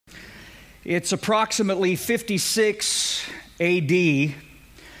It's approximately 56 A.D.,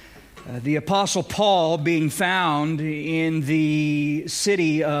 the Apostle Paul being found in the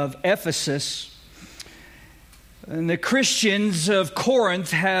city of Ephesus. And the Christians of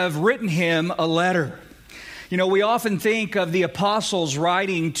Corinth have written him a letter. You know, we often think of the apostles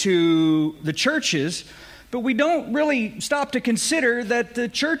writing to the churches, but we don't really stop to consider that the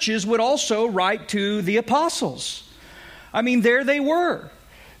churches would also write to the apostles. I mean, there they were.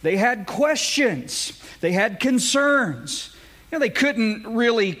 They had questions. They had concerns. You know, they couldn't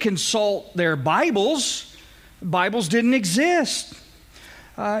really consult their Bibles. Bibles didn't exist.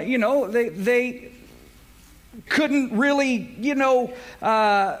 They couldn't really,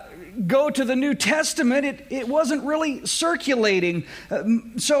 go to the New Testament. It wasn't really circulating.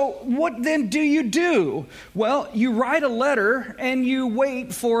 So what then do you do? Well, you write a letter and you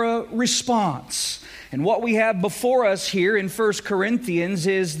wait for a response. And what we have before us here in 1 Corinthians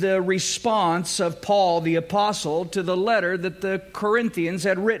is the response of Paul the apostle to the letter that the Corinthians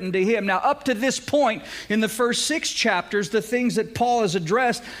had written to him. Now, up to this point in the first 6 chapters, the things that Paul has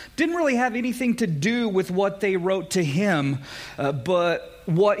addressed didn't really have anything to do with what they wrote to him, but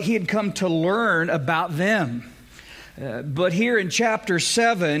what he had come to learn about them. But here in chapter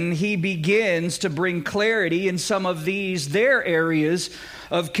 7, he begins to bring clarity in some of their areas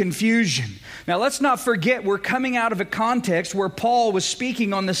of confusion. Now, let's not forget, we're coming out of a context where Paul was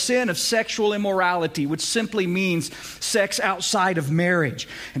speaking on the sin of sexual immorality, which simply means sex outside of marriage,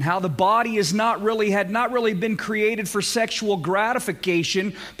 and how the body had not really been created for sexual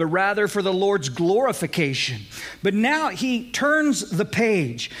gratification, but rather for the Lord's glorification. But now he turns the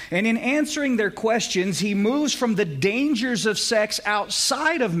page, and in answering their questions, he moves from the dangers of sex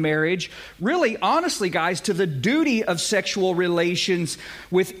outside of marriage, really, honestly, guys, to the duty of sexual relations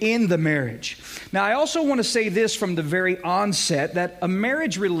within the marriage. Now, I also want to say this from the very onset, that a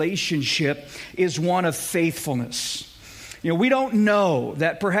marriage relationship is one of faithfulness. You know, we don't know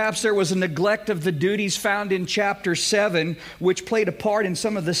that perhaps there was a neglect of the duties found in chapter 7, which played a part in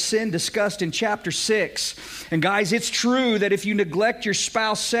some of the sin discussed in chapter 6. And guys, it's true that if you neglect your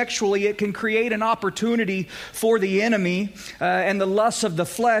spouse sexually, it can create an opportunity for the enemy and the lusts of the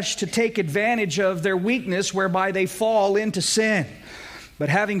flesh to take advantage of their weakness, whereby they fall into sin. But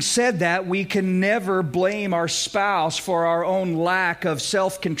having said that, we can never blame our spouse for our own lack of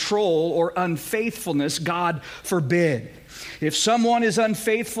self-control or unfaithfulness. God forbid. If someone is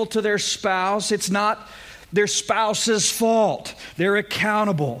unfaithful to their spouse, it's not their spouse's fault. They're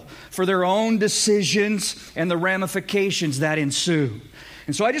accountable for their own decisions and the ramifications that ensue.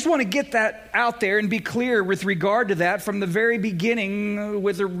 And so I just want to get that out there and be clear with regard to that from the very beginning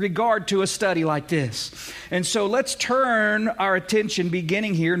with regard to a study like this. And so let's turn our attention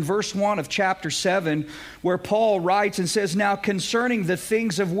beginning here in verse 1 of chapter 7, where Paul writes and says, "Now concerning the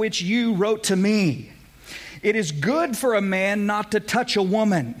things of which you wrote to me, it is good for a man not to touch a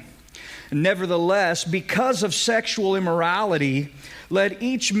woman. Nevertheless, because of sexual immorality, let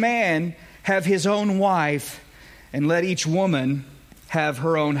each man have his own wife, and let each woman have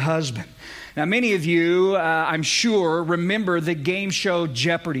her own husband." Now, many of you, I'm sure, remember the game show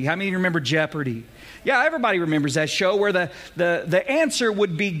Jeopardy. How many of you remember Jeopardy? Yeah, everybody remembers that show where the answer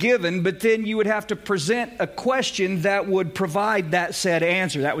would be given, but then you would have to present a question that would provide that said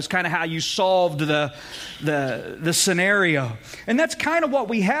answer. That was kind of how you solved the scenario. And that's kind of what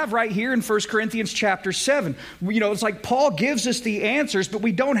we have right here in 1 Corinthians chapter 7. You know, it's like Paul gives us the answers, but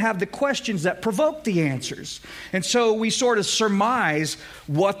we don't have the questions that provoke the answers. And so we sort of surmise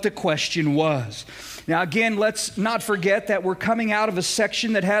what the question was. Now, again, let's not forget that we're coming out of a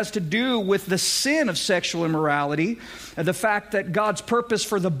section that has to do with the sin of sexual immorality, the fact that God's purpose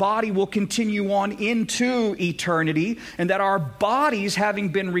for the body will continue on into eternity, and that our bodies, having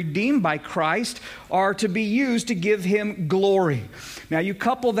been redeemed by Christ, are to be used to give Him glory. Now, you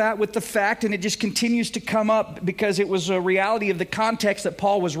couple that with the fact, and it just continues to come up because it was a reality of the context that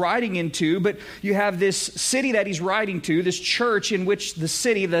Paul was writing into, but you have this city that he's writing to, this church in which the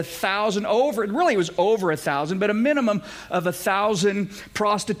city, it was over 1,000, but a minimum of 1,000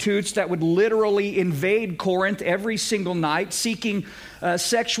 prostitutes that would literally invade Corinth every single night, seeking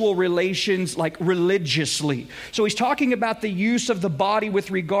sexual relations like religiously. So he's talking about the use of the body with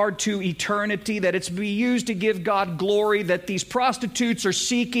regard to eternity, that it's to be used to give God glory, that these prostitutes are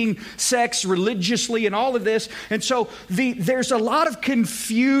seeking sex religiously and all of this. And so there's a lot of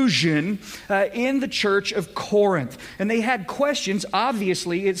confusion in the church of Corinth. And they had questions,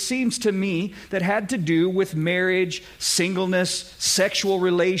 obviously, it seems to me, that had to do with marriage, singleness, sexual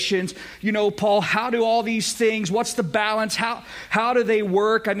relations. You know, Paul, how do all these things, what's the balance, how do they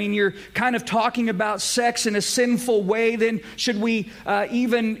work? I mean, you're kind of talking about sex in a sinful way. Then should we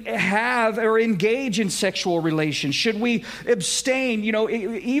even have or engage in sexual relations? Should we abstain,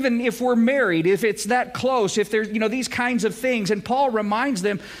 even if we're married, if it's that close, if there's, these kinds of things? And Paul reminds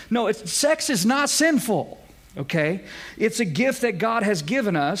them, no, sex is not sinful, okay? It's a gift that God has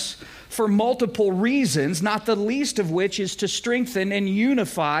given us for multiple reasons, not the least of which is to strengthen and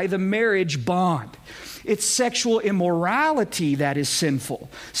unify the marriage bond. It's sexual immorality that is sinful.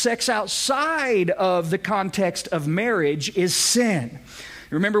 Sex outside of the context of marriage is sin.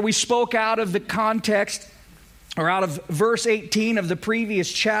 Remember, we spoke out of the context, or out of verse 18 of the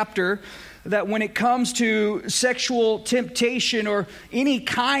previous chapter, that when it comes to sexual temptation or any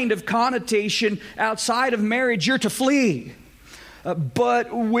kind of connotation outside of marriage, you're to flee.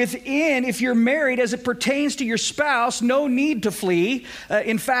 But within, if you're married, as it pertains to your spouse, no need to flee.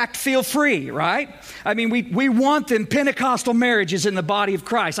 In fact, feel free, right? I mean, we want them Pentecostal marriages in the body of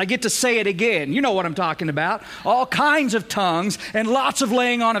Christ. I get to say it again. You know what I'm talking about. All kinds of tongues and lots of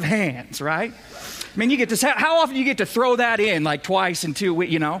laying on of hands, right? I mean, how often do you get to throw that in, like twice in 2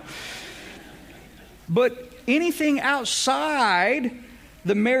 weeks, But anything outside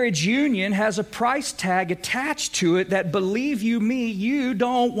the marriage union has a price tag attached to it that, believe you me, you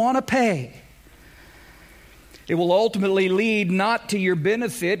don't want to pay. It will ultimately lead not to your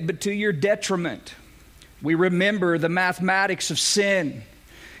benefit, but to your detriment. We remember the mathematics of sin.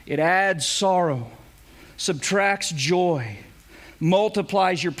 It adds sorrow, subtracts joy,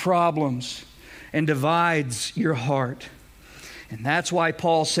 multiplies your problems, and divides your heart. And that's why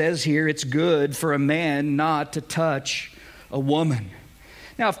Paul says here it's good for a man not to touch a woman.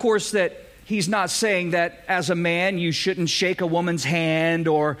 Now, of course, that he's not saying that as a man you shouldn't shake a woman's hand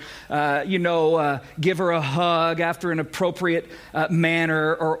or, give her a hug after an appropriate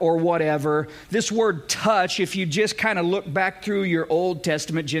manner or whatever. This word touch, if you just kind of look back through your Old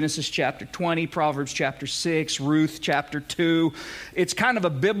Testament, Genesis chapter 20, Proverbs chapter 6, Ruth chapter 2, it's kind of a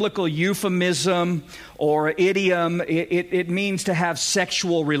biblical euphemism or idiom. It means to have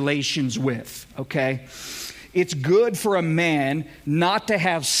sexual relations with, okay? It's good for a man not to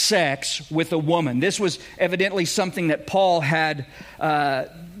have sex with a woman. This was evidently something that Paul had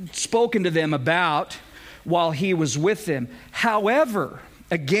spoken to them about while he was with them. However,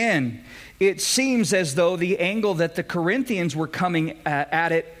 again, it seems as though the angle that the Corinthians were coming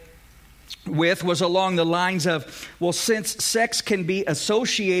at it with was along the lines of, well, since sex can be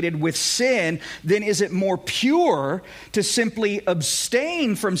associated with sin, then is it more pure to simply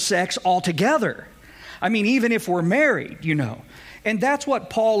abstain from sex altogether? I mean, even if we're married, And that's what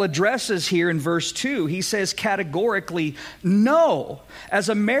Paul addresses here in verse 2. He says categorically, no. As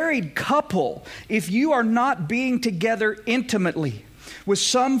a married couple, if you are not being together intimately with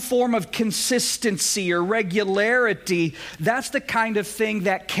some form of consistency or regularity, that's the kind of thing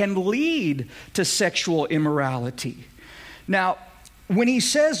that can lead to sexual immorality. Now, when he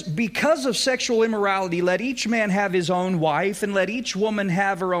says, because of sexual immorality, let each man have his own wife and let each woman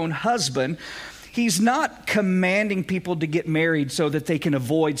have her own husband, he's not commanding people to get married so that they can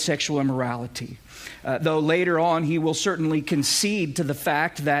avoid sexual immorality. Though later on he will certainly concede to the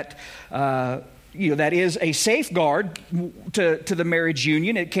fact that that is a safeguard to the marriage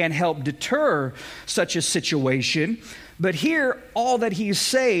union. It can help deter such a situation. But here, all that he's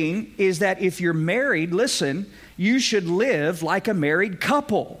saying is that if you're married, listen, you should live like a married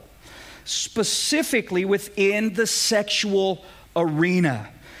couple, specifically within the sexual arena.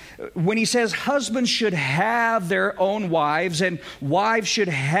 When he says husbands should have their own wives and wives should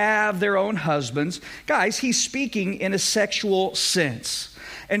have their own husbands, guys, he's speaking in a sexual sense.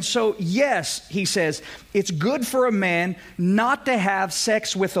 And so, yes, he says, it's good for a man not to have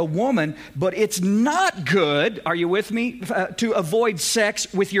sex with a woman, but it's not good, are you with me, to avoid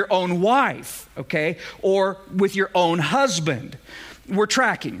sex with your own wife, okay, or with your own husband. We're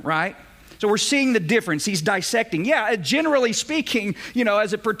tracking, right? So we're seeing the difference. He's dissecting. Yeah, generally speaking,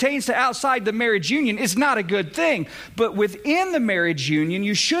 as it pertains to outside the marriage union, it's not a good thing. But within the marriage union,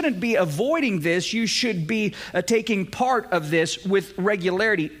 you shouldn't be avoiding this. You should be taking part of this with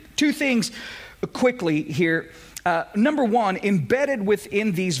regularity. Two things quickly here. Number one, embedded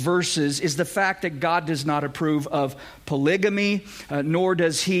within these verses is the fact that God does not approve of polygamy, nor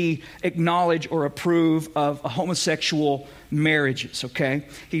does he acknowledge or approve of homosexual marriages, okay?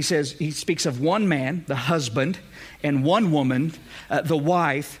 He speaks of one man, the husband, and one woman, the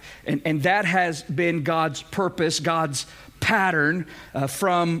wife, and that has been God's purpose, God's pattern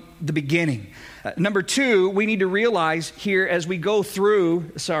from the beginning. Number two, we need to realize here as we go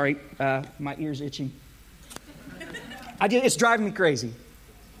through, my ear's itching. It's driving me crazy.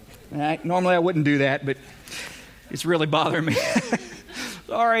 Normally I wouldn't do that, but it's really bothering me.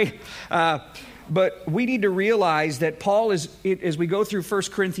 Sorry. But we need to realize that Paul is, as we go through 1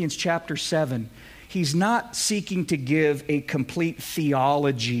 Corinthians chapter 7, he's not seeking to give a complete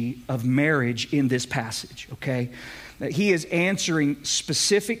theology of marriage in this passage, okay? He is answering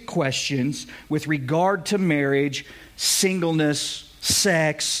specific questions with regard to marriage, singleness,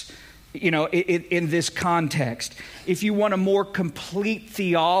 sex, in this context. If you want a more complete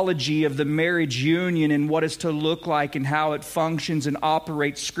theology of the marriage union and what it's to look like and how it functions and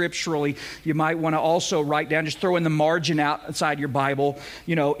operates scripturally, you might want to also write down, just throw in the margin outside your Bible,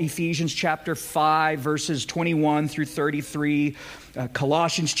 Ephesians chapter 5, verses 21 through 33,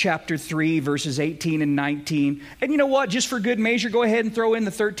 Colossians chapter 3, verses 18 and 19. And you know what? Just for good measure, go ahead and throw in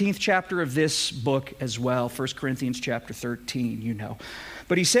the 13th chapter of this book as well, 1 Corinthians chapter 13,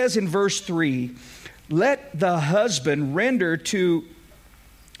 But he says in verse 3, let the husband render to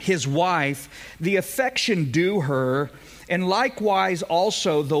his wife the affection due her, and likewise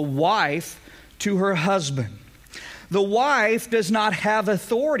also the wife to her husband. The wife does not have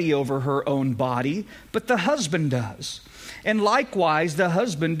authority over her own body, but the husband does. And likewise the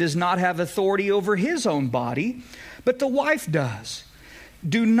husband does not have authority over his own body, but the wife does.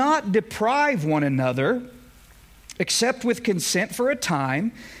 Do not deprive one another, except with consent for a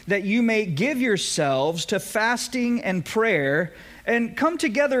time, that you may give yourselves to fasting and prayer, and come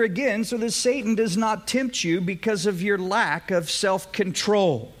together again so that Satan does not tempt you because of your lack of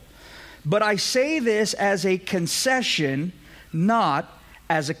self-control. But I say this as a concession, not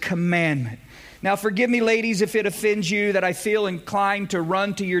as a commandment. Now, forgive me, ladies, if it offends you that I feel inclined to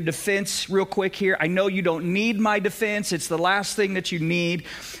run to your defense real quick here. I know you don't need my defense. It's the last thing that you need.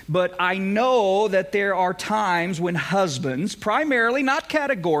 But I know that there are times when husbands, primarily, not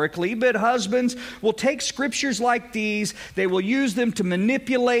categorically, but husbands will take scriptures like these. They will use them to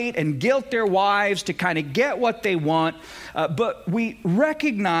manipulate and guilt their wives to kind of get what they want. But we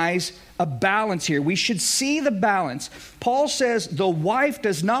recognize a balance here. We should see the balance. Paul says the wife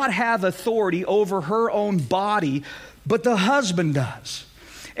does not have authority over her own body, but the husband does.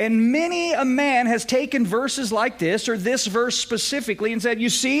 And many a man has taken verses like this, or this verse specifically, and said, you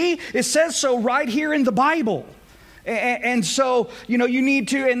see, it says so right here in the Bible. And so, you need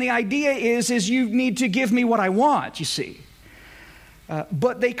to, and the idea is you need to give me what I want, you see.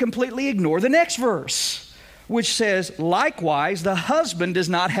 But they completely ignore the next verse, which says, likewise, the husband does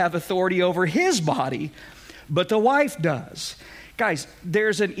not have authority over his body, but the wife does. Guys,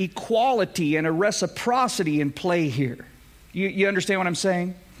 there's an equality and a reciprocity in play here. You understand what I'm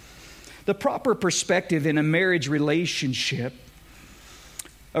saying? The proper perspective in a marriage relationship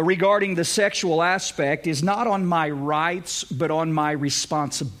regarding the sexual aspect is not on my rights, but on my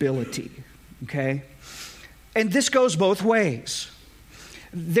responsibility, okay? And this goes both ways.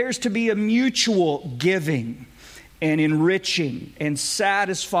 There's to be a mutual giving and enriching and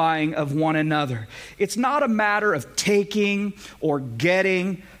satisfying of one another. It's not a matter of taking or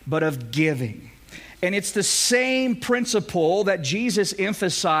getting, but of giving. And it's the same principle that Jesus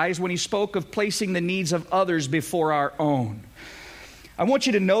emphasized when he spoke of placing the needs of others before our own. I want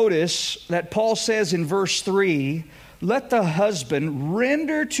you to notice that Paul says in verse 3, let the husband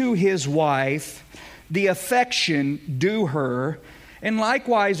render to his wife the affection due her, and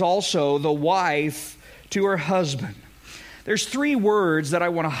likewise also the wife to her husband. There's three words that I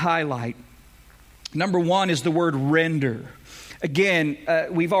want to highlight. Number one is the word render. Again,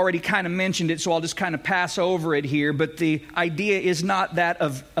 we've already kind of mentioned it, so I'll just kind of pass over it here. But the idea is not that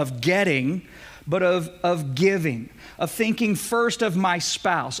of getting, but of giving, of thinking first of my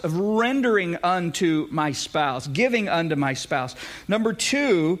spouse, of rendering unto my spouse, giving unto my spouse. Number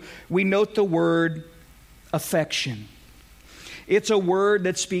two, we note the word affection. It's a word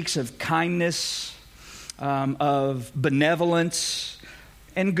that speaks of kindness, of benevolence,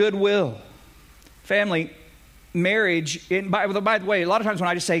 and goodwill. Family, marriage, by the way, a lot of times when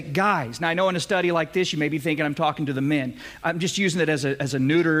I just say guys, now I know in a study like this you may be thinking I'm talking to the men. I'm just using it as a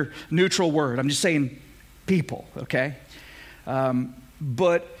neutral word. I'm just saying people, okay?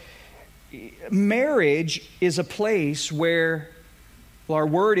 But marriage is a place where, well, our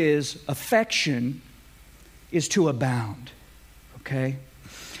word is affection is to abound. Okay?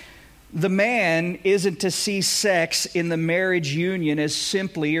 The man isn't to see sex in the marriage union as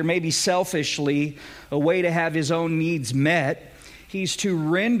simply or maybe selfishly a way to have his own needs met. He's to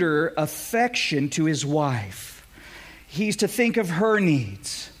render affection to his wife. He's to think of her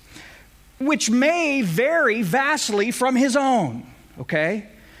needs, which may vary vastly from his own. Okay?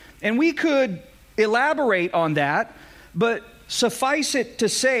 And we could elaborate on that, but suffice it to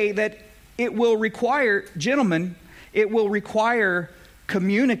say that it will require, gentlemen, it will require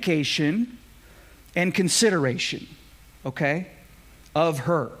communication, and consideration, okay, of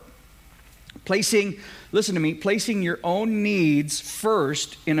her. Listen to me, placing your own needs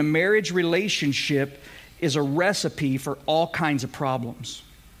first in a marriage relationship is a recipe for all kinds of problems,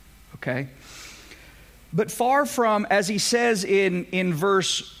 okay? But far from, as he says in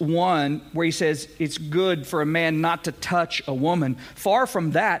verse 1, where he says it's good for a man not to touch a woman, far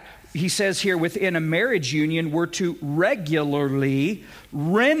from that, he says here within a marriage union, we're to regularly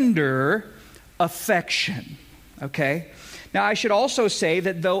render affection, okay? Now, I should also say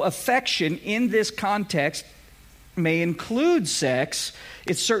that though affection in this context may include sex,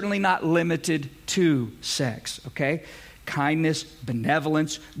 it's certainly not limited to sex, okay? Kindness,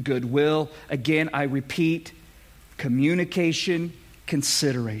 benevolence, goodwill. Again, I repeat, communication,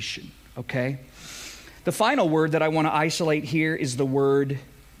 consideration, okay? The final word that I want to isolate here is the word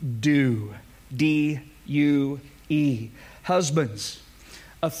due. D-U-E. Husbands,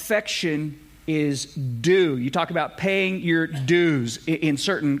 affection is due. You talk about paying your dues in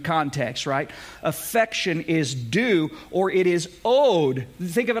certain contexts, right? Affection is due, or it is owed.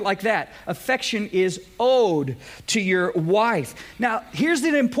 Think of it like that. Affection is owed to your wife. Now, here's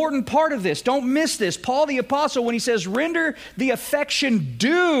the important part of this. Don't miss this. Paul the Apostle, when he says render the affection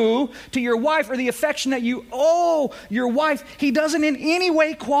due to your wife, or the affection that you owe your wife, he doesn't in any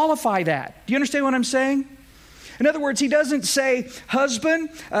way qualify that. Do you understand what I'm saying? In other words, he doesn't say, husband,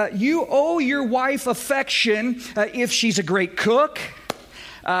 you owe your wife affection if she's a great cook,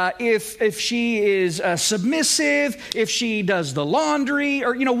 if she is submissive, if she does the laundry,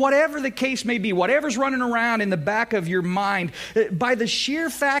 or, whatever the case may be, whatever's running around in the back of your mind. By the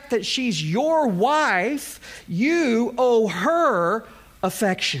sheer fact that she's your wife, you owe her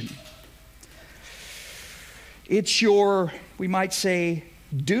affection. It's your, we might say,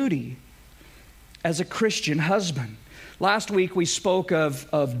 duty as a Christian husband. Last week we spoke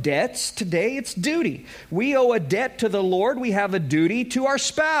of debts. Today it's duty. We owe a debt to the Lord. We have a duty to our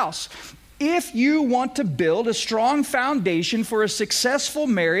spouse. If you want to build a strong foundation for a successful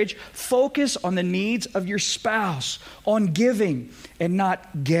marriage, focus on the needs of your spouse, on giving and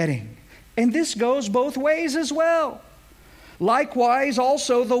not getting. And this goes both ways as well. Likewise,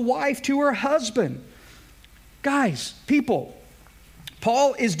 also the wife to her husband. Guys, people,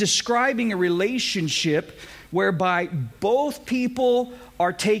 Paul is describing a relationship whereby both people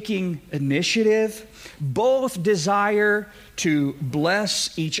are taking initiative, both desire to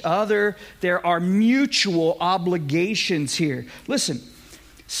bless each other. There are mutual obligations here. Listen,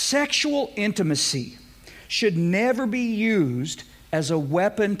 sexual intimacy should never be used as a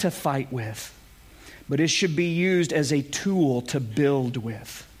weapon to fight with, but it should be used as a tool to build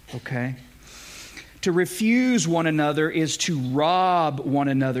with, okay? To refuse one another is to rob one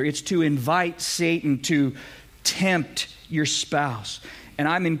another. It's to invite Satan to tempt your spouse. And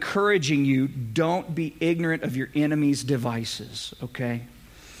I'm encouraging you, don't be ignorant of your enemy's devices, okay?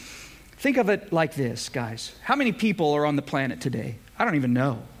 Think of it like this, guys. How many people are on the planet today? I don't even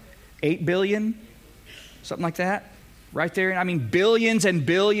know. 8 billion? Something like that? Right there. I mean, billions and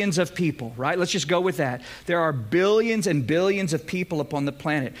billions of people, right? Let's just go with that. There are billions and billions of people upon the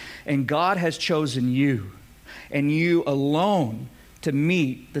planet, and God has chosen you and you alone to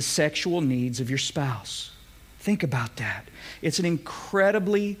meet the sexual needs of your spouse. Think about that. It's an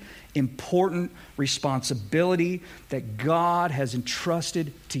incredibly important responsibility that God has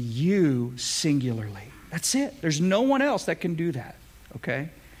entrusted to you singularly. That's it. There's no one else that can do that, okay?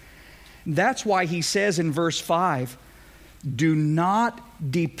 That's why he says in verse 5, do not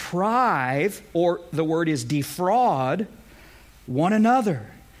deprive, or the word is defraud, one another.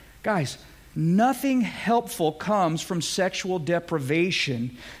 Guys, nothing helpful comes from sexual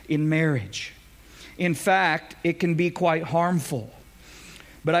deprivation in marriage. In fact, it can be quite harmful.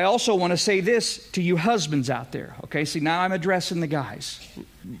 But I also want to say this to you husbands out there. Okay, see, now I'm addressing the guys.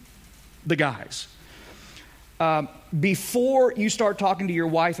 Before you start talking to your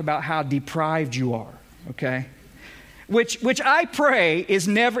wife about how deprived you are, okay? Which I pray is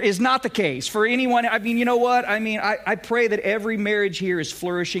not the case for anyone. I mean, you know what? I mean, I pray that every marriage here is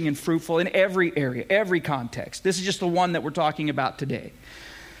flourishing and fruitful in every area, every context. This is just the one that we're talking about today.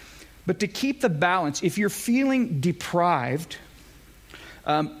 But to keep the balance, if you're feeling deprived,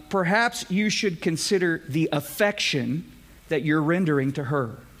 perhaps you should consider the affection that you're rendering to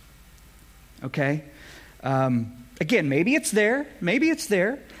her. Okay? Again, maybe it's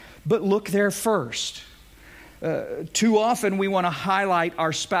there, but look there first. Too often we want to highlight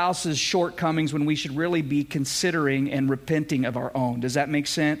our spouse's shortcomings when we should really be considering and repenting of our own. Does that make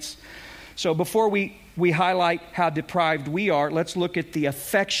sense? So before we highlight how deprived we are, let's look at the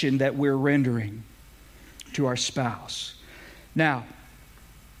affection that we're rendering to our spouse. Now,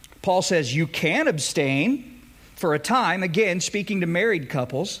 Paul says you can abstain for a time, again, speaking to married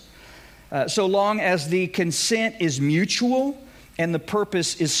couples, so long as the consent is mutual and the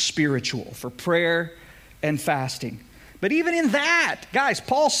purpose is spiritual for prayer and fasting. But even in that, guys,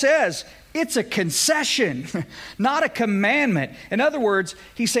 Paul says it's a concession, not a commandment. In other words,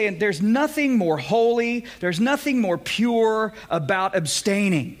 he's saying there's nothing more holy, there's nothing more pure about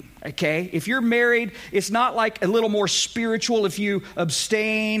abstaining. Okay, if you're married, it's not like a little more spiritual if you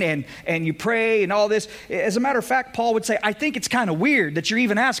abstain and you pray and all this. As a matter of fact, Paul would say, I think it's kind of weird that you're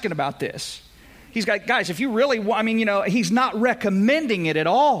even asking about this. He's got, guys, if you really want, he's not recommending it at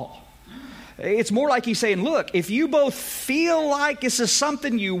all. It's more like he's saying, look, if you both feel like this is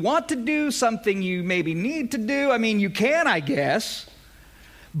something you want to do, something you maybe need to do, you can, I guess.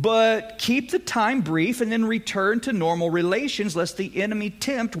 But keep the time brief and then return to normal relations, lest the enemy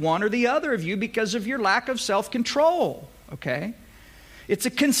tempt one or the other of you because of your lack of self-control, okay? It's a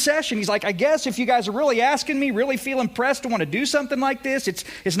concession. He's like, I guess if you guys are really asking me, really feel impressed to want to do something like this,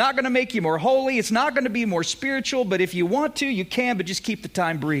 it's not going to make you more holy, it's not going to be more spiritual, but if you want to, you can, but just keep the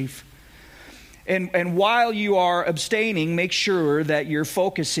time brief. And while you are abstaining, make sure that you're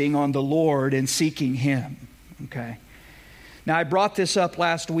focusing on the Lord and seeking Him, okay? Now, I brought this up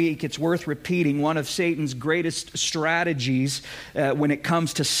last week. It's worth repeating. One of Satan's greatest strategies when it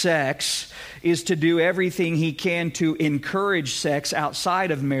comes to sex is to do everything he can to encourage sex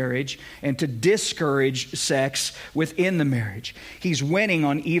outside of marriage and to discourage sex within the marriage. He's winning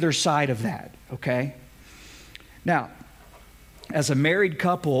on either side of that, okay? Now, as a married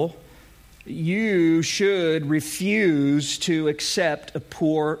couple, you should refuse to accept a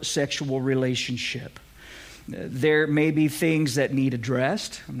poor sexual relationship. There may be things that need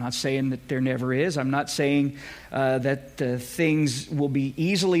addressed. I'm not saying that there never is. I'm not saying that things will be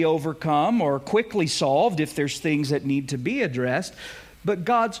easily overcome or quickly solved if there's things that need to be addressed. But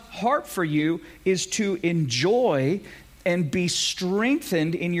God's heart for you is to enjoy and be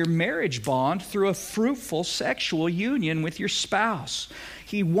strengthened in your marriage bond through a fruitful sexual union with your spouse.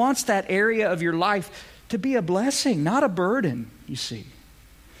 He wants that area of your life to be a blessing, not a burden, you see.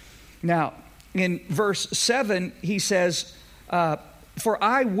 Now, in verse 7, he says, for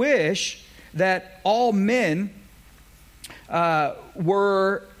I wish that all men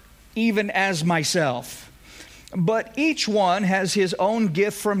were even as myself. But each one has his own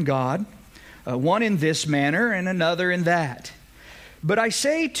gift from God, one in this manner and another in that. But I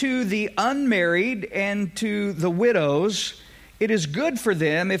say to the unmarried and to the widows, it is good for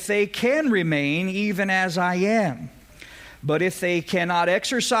them if they can remain even as I am. But if they cannot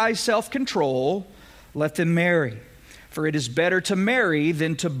exercise self-control, let them marry. For it is better to marry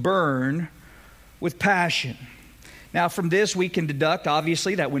than to burn with passion. Now from this we can deduct,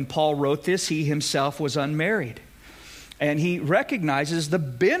 obviously, that when Paul wrote this, he himself was unmarried. And he recognizes the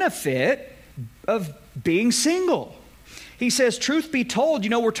benefit of being single. He says, truth be told,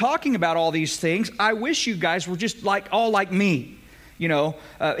 we're talking about all these things. I wish you guys were just all like me.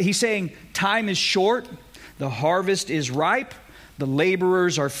 He's saying time is short. The harvest is ripe, the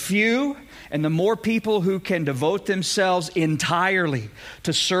laborers are few, and the more people who can devote themselves entirely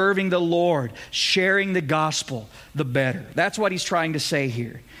to serving the Lord, sharing the gospel, the better. That's what he's trying to say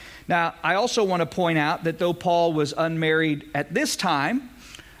here. Now, I also want to point out that though Paul was unmarried at this time,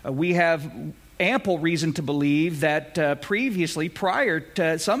 we have ample reason to believe that previously, prior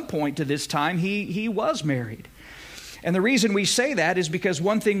to some point to this time, he was married. And the reason we say that is because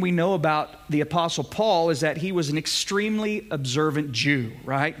one thing we know about the Apostle Paul is that he was an extremely observant Jew,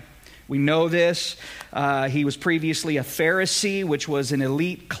 right? We know this. He was previously a Pharisee, which was an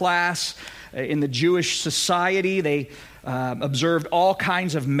elite class in the Jewish society. They observed all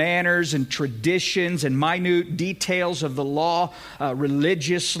kinds of manners and traditions and minute details of the law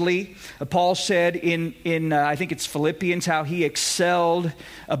religiously. Paul said in I think it's Philippians, how he excelled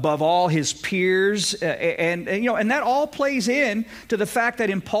above all his peers, and that all plays in to the fact that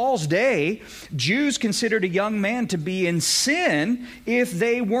in Paul's day, Jews considered a young man to be in sin if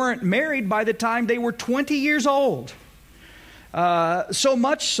they weren't married by the time they were 20 years old. So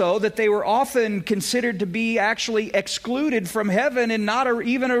much so that they were often considered to be actually excluded from heaven and not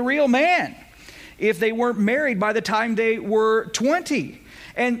even a real man if they weren't married by the time they were 20.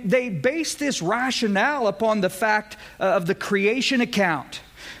 And they based this rationale upon the fact of the creation account.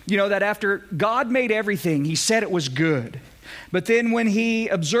 That after God made everything, He said it was good. But then when He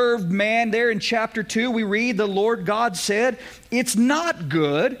observed man, there in chapter 2, we read, the Lord God said, it's not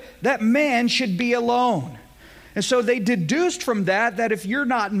good that man should be alone. And so they deduced from that if you're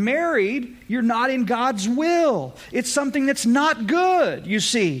not married, you're not in God's will. It's something that's not good, you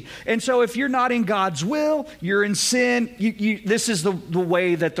see. And so if you're not in God's will, you're in sin. This is the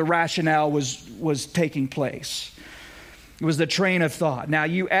way that the rationale was taking place. It was the train of thought. Now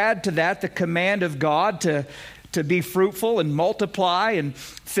you add to that the command of God to be fruitful and multiply and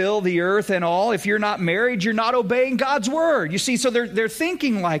fill the earth and all. If you're not married, you're not obeying God's word. You see, so they're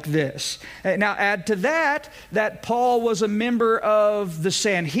thinking like this. Now add to that Paul was a member of the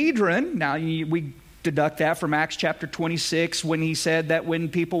Sanhedrin. Now we deduct that from Acts chapter 26 when he said that when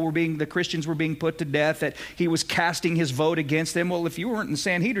the Christians were being put to death, that he was casting his vote against them. Well, if you weren't in the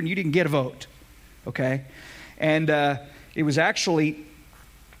Sanhedrin, you didn't get a vote. Okay? And it was actually,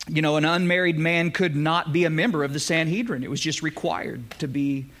 an unmarried man could not be a member of the Sanhedrin. It was just required to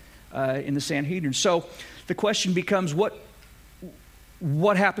be in the Sanhedrin. So the question becomes,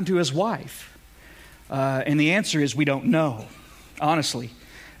 what happened to his wife? And the answer is we don't know, honestly.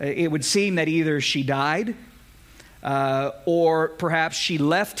 It would seem that either she died or perhaps she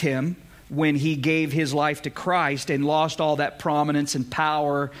left him when he gave his life to Christ and lost all that prominence and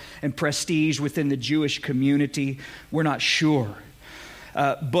power and prestige within the Jewish community. We're not sure.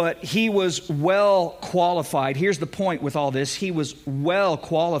 But he was well qualified. Here's the point with all this. He was well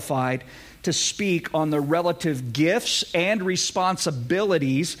qualified to speak on the relative gifts and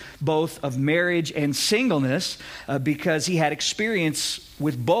responsibilities both of marriage and singleness because he had experience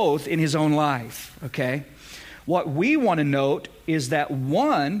with both in his own life. Okay? What we want to note is that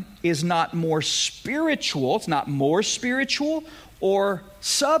one is not more spiritual. It's not more spiritual or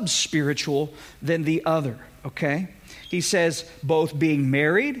sub-spiritual than the other. Okay? He says both being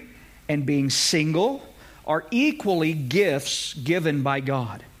married and being single are equally gifts given by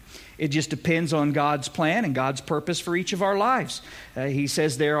God. It just depends on God's plan and God's purpose for each of our lives. He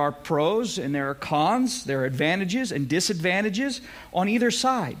says there are pros and there are cons, there are advantages and disadvantages on either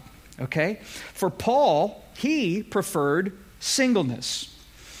side. Okay? For Paul, he preferred singleness.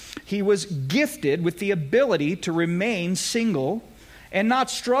 He was gifted with the ability to remain single and not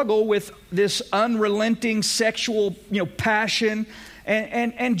struggle with this unrelenting sexual, passion.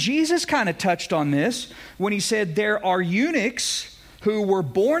 And Jesus kind of touched on this when he said there are eunuchs who were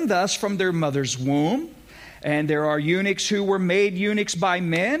born thus from their mother's womb, and there are eunuchs who were made eunuchs by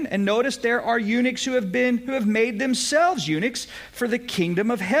men. And notice there are eunuchs who have made themselves eunuchs for the kingdom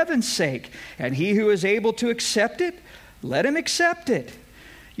of heaven's sake. And he who is able to accept it, let him accept it.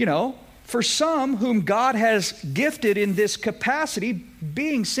 For some whom God has gifted in this capacity,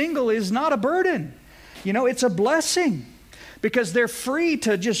 being single is not a burden. It's a blessing because they're free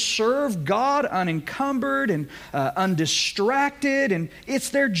to just serve God unencumbered and undistracted, and it's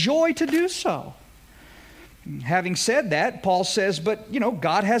their joy to do so. Having said that, Paul says, but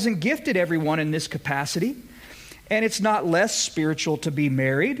God hasn't gifted everyone in this capacity. And it's not less spiritual to be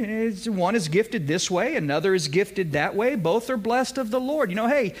married. One is gifted this way, another is gifted that way. Both are blessed of the Lord.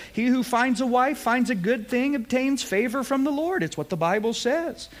 Hey, he who finds a wife finds a good thing, obtains favor from the Lord. It's what the Bible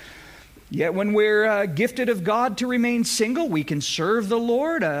says. Yet when we're gifted of God to remain single, we can serve the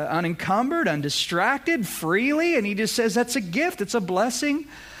Lord unencumbered, undistracted, freely. And he just says that's a gift. It's a blessing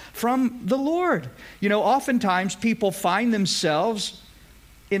from the Lord. Oftentimes people find themselves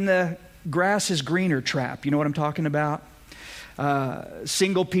in the grass is greener trap. You know what I'm talking about?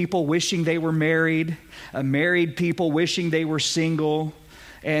 Single people wishing they were married, married people wishing they were single,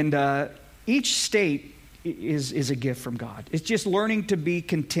 and each state is a gift from God. It's just learning to be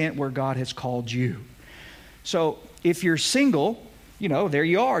content where God has called you. So if you're single, there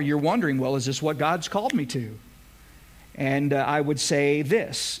you are. You're wondering, well, is this what God's called me to? And I would say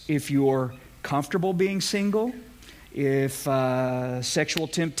this: if you're comfortable being single, if sexual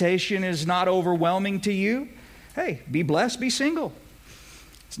temptation is not overwhelming to you, hey, be blessed, be single.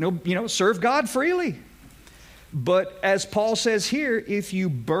 It's serve God freely. But as Paul says here, if you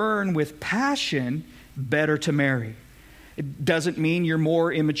burn with passion, better to marry. It doesn't mean you're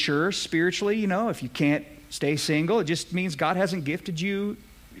more immature spiritually, if you can't stay single. It just means God hasn't gifted you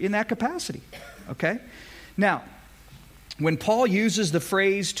in that capacity. Okay? Now, when Paul uses the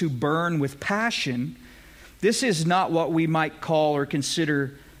phrase to burn with passion, this is not what we might call or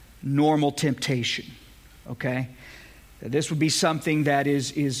consider normal temptation, okay? This would be something that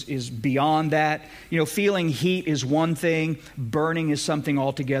is beyond that. Feeling heat is one thing. Burning is something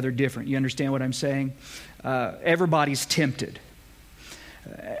altogether different. You understand what I'm saying? Everybody's tempted.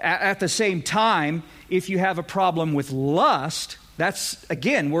 At the same time, if you have a problem with lust, that's,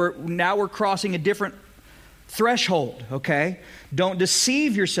 again, we're crossing a different threshold, okay? Don't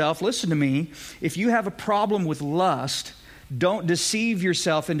deceive yourself. Listen to me. If you have a problem with lust, don't deceive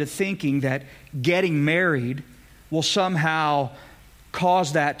yourself into thinking that getting married will somehow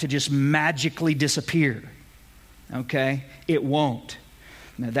cause that to just magically disappear. Okay? It won't.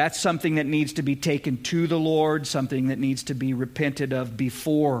 Now, that's something that needs to be taken to the Lord, something that needs to be repented of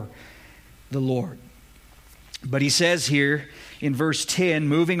before the Lord. But he says here in verse 10,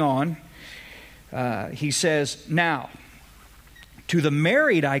 moving on, he says, "Now, to the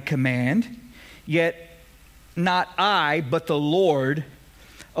married I command, yet not I, but the Lord,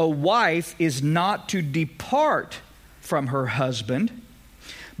 a wife is not to depart from her husband,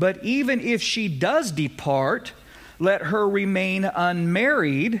 but even if she does depart, let her remain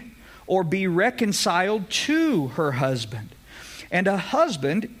unmarried or be reconciled to her husband. And a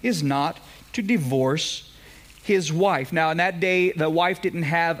husband is not to divorce his wife." Now, in that day, the wife didn't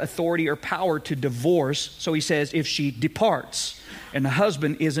have authority or power to divorce. So he says, if she departs, and the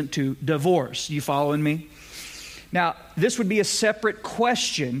husband isn't to divorce. You following me? Now, this would be a separate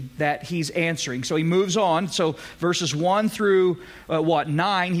question that he's answering. So he moves on. So verses 1 through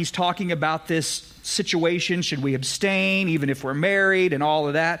 9, he's talking about this situation. Should we abstain even if we're married and all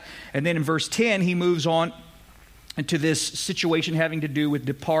of that? And then in verse 10, he moves on into this situation having to do with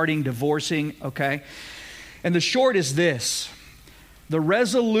departing, divorcing, okay? And the short is this: the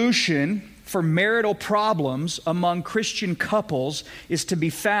resolution for marital problems among Christian couples is to be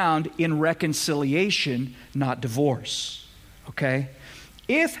found in reconciliation, not divorce. Okay?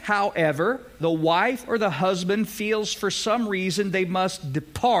 If, however, the wife or the husband feels for some reason they must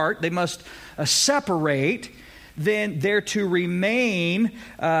depart, they must separate, then they're to remain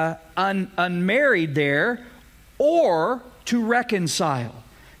unmarried there or to reconcile.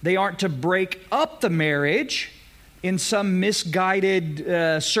 They aren't to break up the marriage in some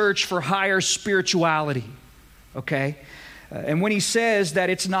misguided search for higher spirituality, okay? And when he says that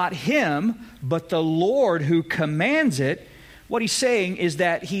it's not him, but the Lord who commands it, what he's saying is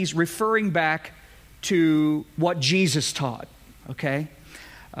that he's referring back to what Jesus taught, okay?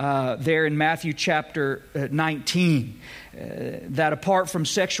 There in Matthew chapter 19, that apart from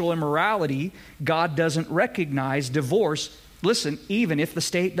sexual immorality, God doesn't recognize divorce, listen, even if the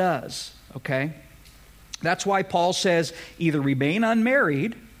state does, okay? That's why Paul says either remain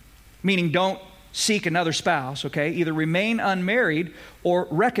unmarried, meaning don't seek another spouse, okay? Either remain unmarried or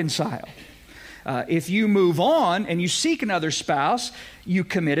reconcile. If you move on and you seek another spouse, you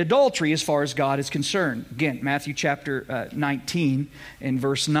commit adultery as far as God is concerned. Again, Matthew chapter 19 and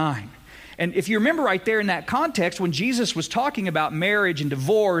verse 9. And if you remember right there in that context, when Jesus was talking about marriage and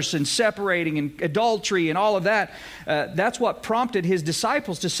divorce and separating and adultery and all of that, that's what prompted his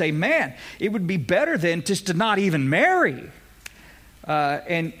disciples to say, man, it would be better then just to not even marry.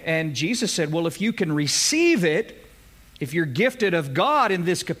 And Jesus said, well, if you can receive it, if you're gifted of God in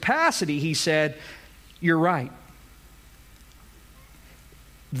this capacity, he said, you're right.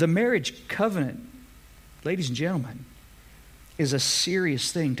 The marriage covenant, ladies and gentlemen, is a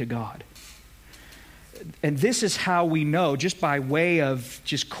serious thing to God. And this is how we know, just by way of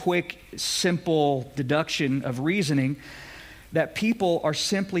just quick, simple deduction of reasoning, that people are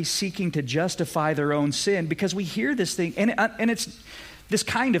simply seeking to justify their own sin, because we hear this thing, and it's this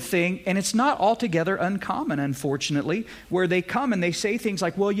kind of thing, and it's not altogether uncommon, unfortunately, where they come and they say things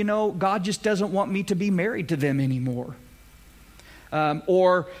like, well, you know, God just doesn't want me to be married to them anymore.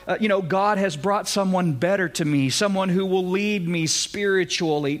 God has brought someone better to me, someone who will lead me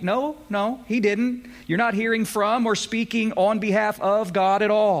spiritually. No, he didn't. You're not hearing from or speaking on behalf of God at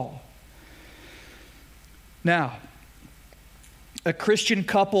all. Now, a Christian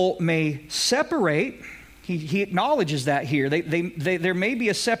couple may separate. He acknowledges that here. There may be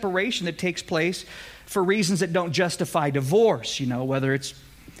a separation that takes place for reasons that don't justify divorce, whether it's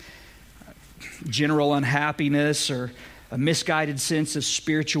general unhappiness or a misguided sense of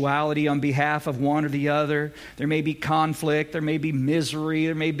spirituality on behalf of one or the other. There may be conflict, there may be misery,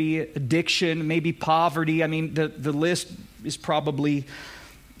 there may be addiction, maybe poverty. I mean, the list is probably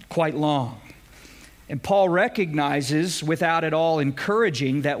quite long. And Paul recognizes, without at all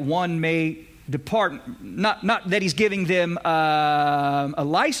encouraging, that one may depart. Not that he's giving them a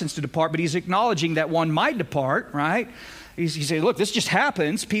license to depart, but he's acknowledging that one might depart, right? He's saying, look, this just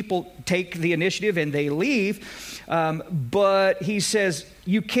happens. People take the initiative and they leave. But he says,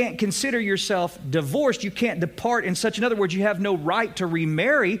 you can't consider yourself divorced. You can't depart. In other words, you have no right to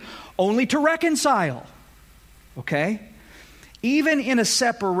remarry, only to reconcile. Okay? Even in a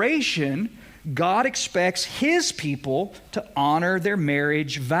separation, God expects his people to honor their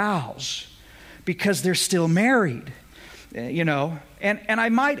marriage vows because they're still married. And I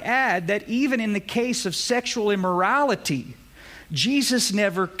might add that even in the case of sexual immorality, Jesus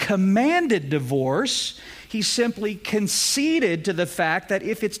never commanded divorce. He simply conceded to the fact that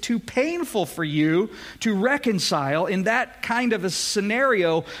if it's too painful for you to reconcile, in that kind of a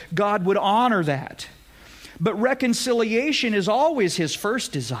scenario, God would honor that. But reconciliation is always his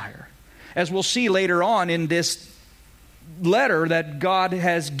first desire. As we'll see later on in this letter, that God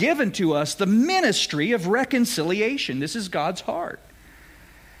has given to us the ministry of reconciliation. This is God's heart.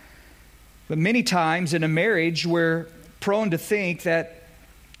 But many times in a marriage, we're prone to think that,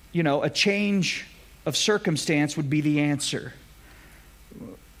 a change of circumstance would be the answer.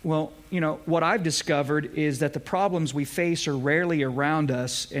 Well, what I've discovered is that the problems we face are rarely around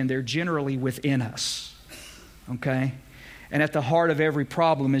us, and they're generally within us. Okay? And at the heart of every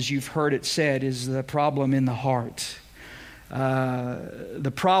problem, as you've heard it said, is the problem in the heart.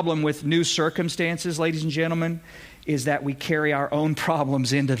 The problem with new circumstances, ladies and gentlemen, is that we carry our own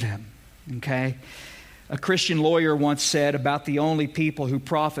problems into them. Okay? A Christian lawyer once said about the only people who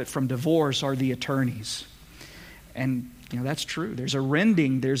profit from divorce are the attorneys. And, that's true. There's a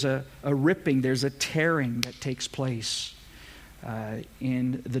rending, there's a ripping, there's a tearing that takes place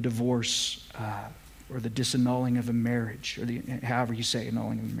in the divorce or the disannulling of a marriage, or however you say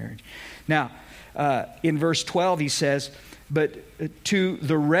annulling of a marriage. Now, in verse 12 he says, "But to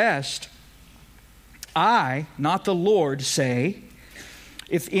the rest, I, not the Lord, say,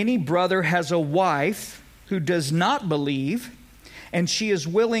 if any brother has a wife who does not believe, and she is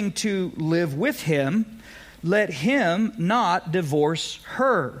willing to live with him, let him not divorce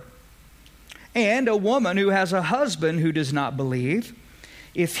her. And a woman who has a husband who does not believe,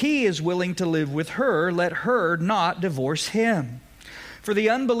 if he is willing to live with her, let her not divorce him. For the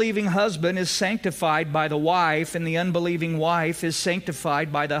unbelieving husband is sanctified by the wife, and the unbelieving wife is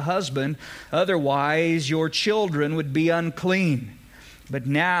sanctified by the husband. Otherwise, your children would be unclean, but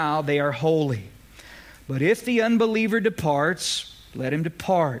now they are holy. But if the unbeliever departs, let him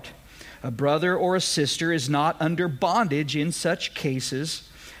depart. A brother or a sister is not under bondage in such cases,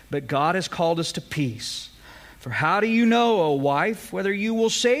 but God has called us to peace. For how do you know, O wife, whether you will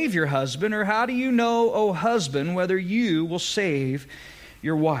save your husband? Or how do you know, O husband, whether you will save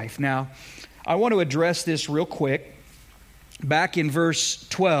your wife?" Now, I want to address this real quick. Back in verse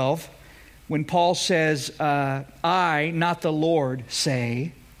 12, when Paul says, "I, not the Lord,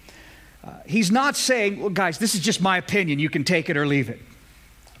 say," he's not saying, "Well, guys, this is just my opinion. You can take it or leave it."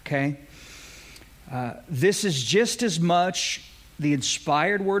 Okay? This is just as much the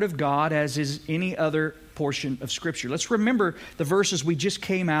inspired Word of God as is any other portion of Scripture. Let's remember the verses we just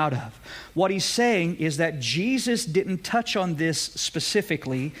came out of. What he's saying is that Jesus didn't touch on this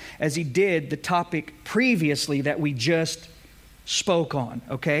specifically as he did the topic previously that we just spoke on,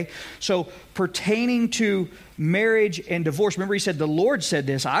 okay? So pertaining to marriage and divorce, remember he said the Lord said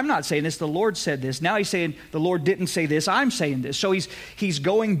this. I'm not saying this, the Lord said this. Now he's saying the Lord didn't say this, I'm saying this. So he's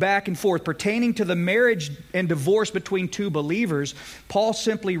going back and forth. Pertaining to the marriage and divorce between two believers, Paul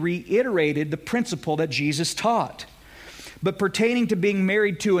simply reiterated the principle that Jesus taught. But pertaining to being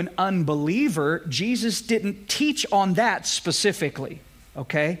married to an unbeliever, Jesus didn't teach on that specifically,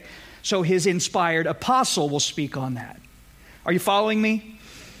 okay? So his inspired apostle will speak on that. Are you following me?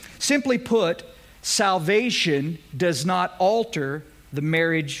 Simply put, salvation does not alter the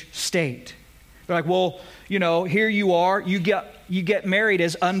marriage state. They're like, well, here you are. You get married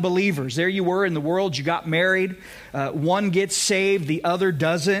as unbelievers. There you were in the world. You got married. One gets saved. The other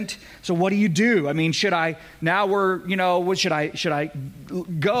doesn't. So what do you do? I mean, should I go?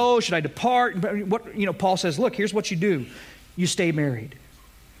 Should I depart? What, Paul says, look, here's what you do. You stay married.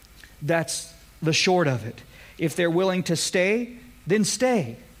 That's the short of it. If they're willing to stay, then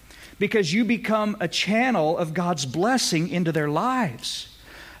stay. Because you become a channel of God's blessing into their lives.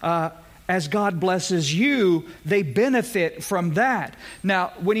 As God blesses you, they benefit from that.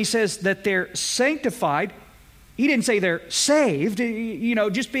 Now, when he says that they're sanctified, he didn't say they're saved.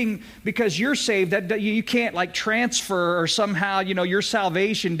 Just because you're saved, that you can't transfer or somehow, your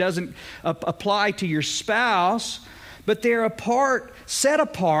salvation doesn't apply to your spouse. But they're set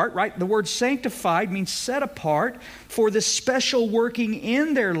apart, right? The word sanctified means set apart for the special working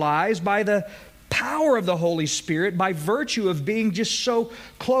in their lives by the power of the Holy Spirit, by virtue of being just so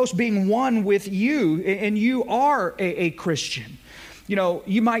close, being one with you, and you are a Christian.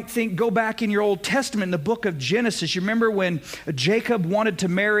 You might think, go back in your Old Testament, in the book of Genesis. You remember when Jacob wanted to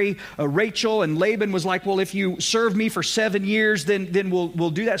marry Rachel, and Laban was like, well, if you serve me for 7 years, then we'll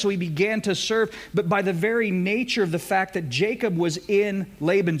do that. So he began to serve. But by the very nature of the fact that Jacob was in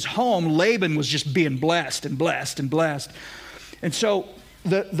Laban's home, Laban was just being blessed and blessed and blessed. And so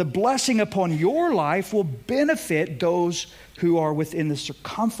the blessing upon your life will benefit those who are within the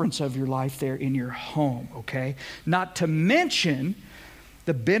circumference of your life there in your home, okay? Not to mention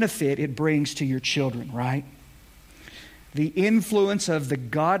the benefit it brings to your children, right? The influence of the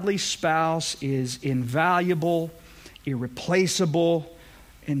godly spouse is invaluable, irreplaceable,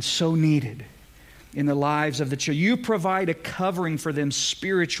 and so needed in the lives of the children. You provide a covering for them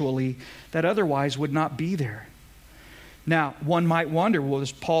spiritually that otherwise would not be there. Now, one might wonder, well,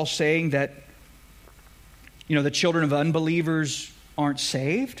 is Paul saying that, the children of unbelievers aren't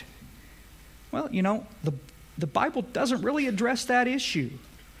saved? Well, the Bible doesn't really address that issue.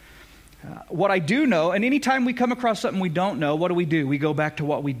 What I do know, and anytime we come across something we don't know, what do? We go back to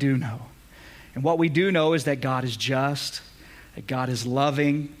what we do know. And what we do know is that God is just, that God is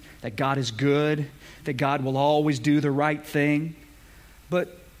loving, that God is good, that God will always do the right thing.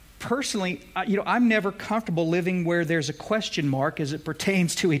 But personally, I'm never comfortable living where there's a question mark as it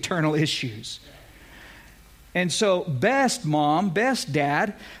pertains to eternal issues. And so, best mom, best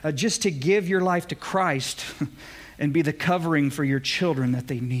dad, just to give your life to Christ and be the covering for your children that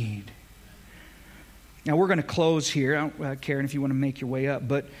they need. Now, we're going to close here. Karen, if you want to make your way up.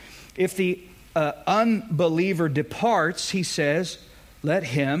 But if the unbeliever departs, he says, let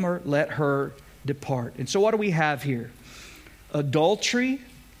him or let her depart. And so what do we have here? Adultery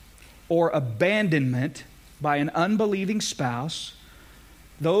or abandonment by an unbelieving spouse.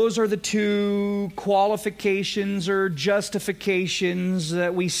 Those are the two qualifications or justifications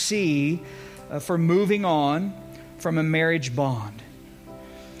that we see for moving on from a marriage bond.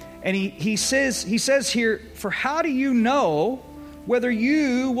 And he says here, for how do you know whether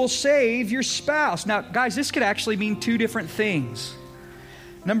you will save your spouse? Now, guys, this could actually mean two different things.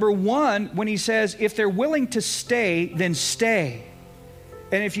 Number one, when he says, if they're willing to stay, then stay.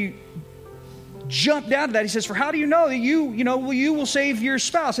 And if you jump down to that, he says, for how do you know that you will save your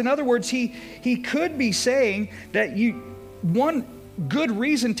spouse? In other words, he could be saying that one good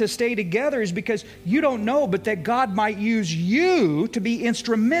reason to stay together is because you don't know, but that God might use you to be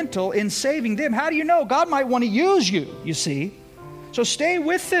instrumental in saving them. How do you know? God might want to use you, you see. So stay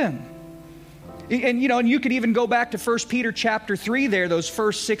with them. And you could even go back to 1 Peter chapter 3 there, those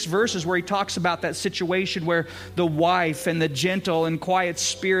first 6 verses where he talks about that situation where the wife and the gentle and quiet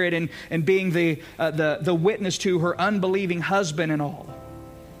spirit and being the witness to her unbelieving husband and all.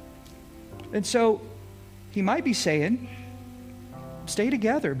 And so he might be saying, stay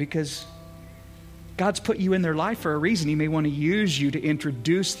together because God's put you in their life for a reason. He may want to use you to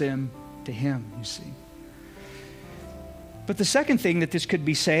introduce them to Him, you see. But the second thing that this could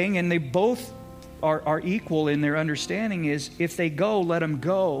be saying, and they both are equal in their understanding, is if they go, let them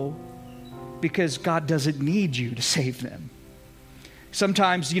go because God doesn't need you to save them.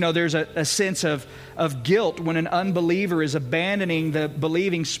 Sometimes, there's a sense of guilt when an unbeliever is abandoning the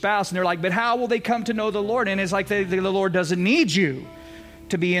believing spouse, and they're like, but how will they come to know the Lord? And it's like the Lord doesn't need you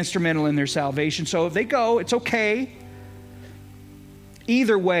to be instrumental in their salvation. So if they go, it's okay.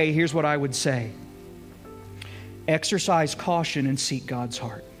 Either way, here's what I would say. Exercise caution and seek God's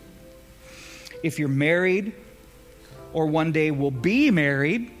heart. If you're married or one day will be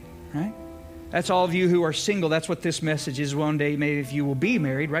married, right? That's all of you who are single. That's what this message is. One day, maybe if you will be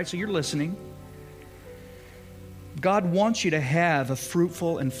married, right? So you're listening. God wants you to have a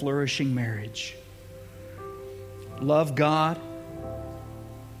fruitful and flourishing marriage. Love God.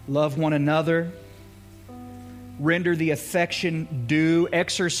 Love one another. Render the affection due.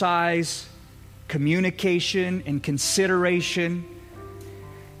 Exercise communication and consideration.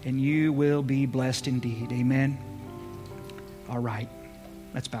 And you will be blessed indeed. Amen. All right.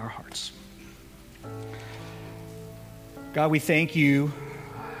 Let's bow our hearts. God, we thank you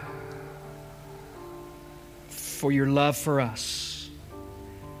for your love for us.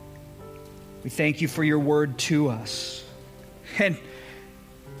 We thank you for your word to us. And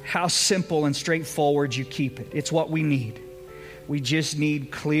how simple and straightforward you keep it. It's what we need. We just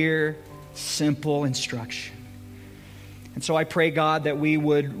need clear, simple instruction. And so I pray, God, that we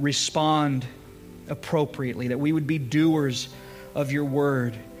would respond appropriately, that we would be doers of your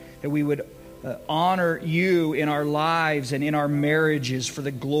word, that we would honor you in our lives and in our marriages for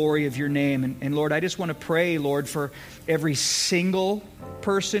the glory of your name. And Lord, I just want to pray, Lord, for every single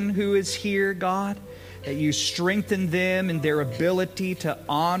person who is here, God, that you strengthen them in their ability to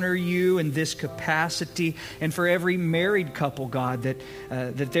honor you in this capacity. And for every married couple, God,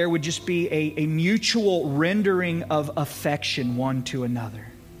 that there would just be a mutual rendering of affection one to another.